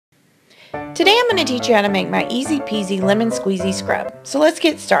Today I'm going to teach you how to make my easy peasy lemon squeezy scrub. So let's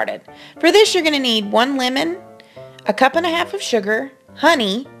get started. For this you're going to need 1 lemon, a cup and a half of sugar,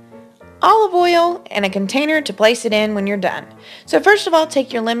 honey, olive oil, and a container to place it in when you're done. So first of all,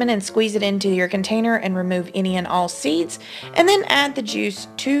 take your lemon and squeeze it into your container and remove any and all seeds, and then add the juice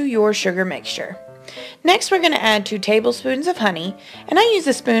to your sugar mixture. Next, we're going to add 2 tablespoons of honey, and I use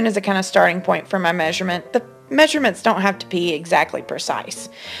a spoon as a kind of starting point for my measurement. The measurements don't have to be exactly precise.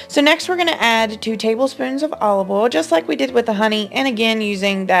 So next we're going to add 2 tablespoons of olive oil, just like we did with the honey, and again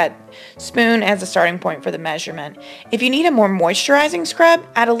using that spoon as a starting point for the measurement. If you need a more moisturizing scrub,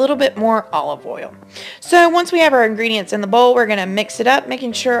 add a little bit more olive oil. So once we have our ingredients in the bowl, we're going to mix it up,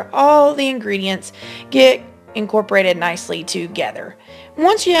 making sure all the ingredients get incorporated nicely together.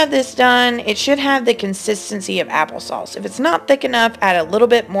 Once you have this done, it should have the consistency of applesauce. If it's not thick enough, add a little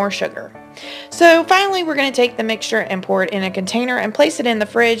bit more sugar. So finally, we're going to take the mixture and pour it in a container and place it in the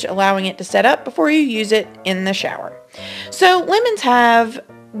fridge, allowing it to set up before you use it in the shower. So lemons have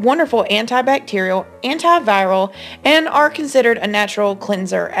wonderful antibacterial, antiviral, and are considered a natural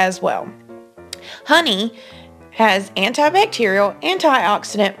cleanser as well. Honey has antibacterial,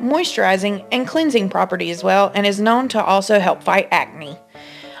 antioxidant, moisturizing, and cleansing properties as well, and is known to also help fight acne.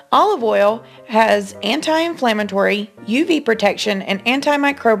 Olive oil has anti-inflammatory, UV protection, and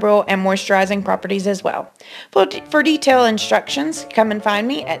antimicrobial and moisturizing properties as well. For detailed instructions, come and find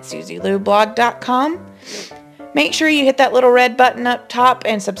me at SuzieLouBlog.com. Make sure you hit that little red button up top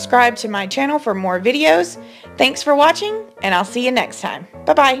and subscribe to my channel for more videos. Thanks for watching, and I'll see you next time.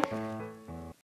 Bye-bye.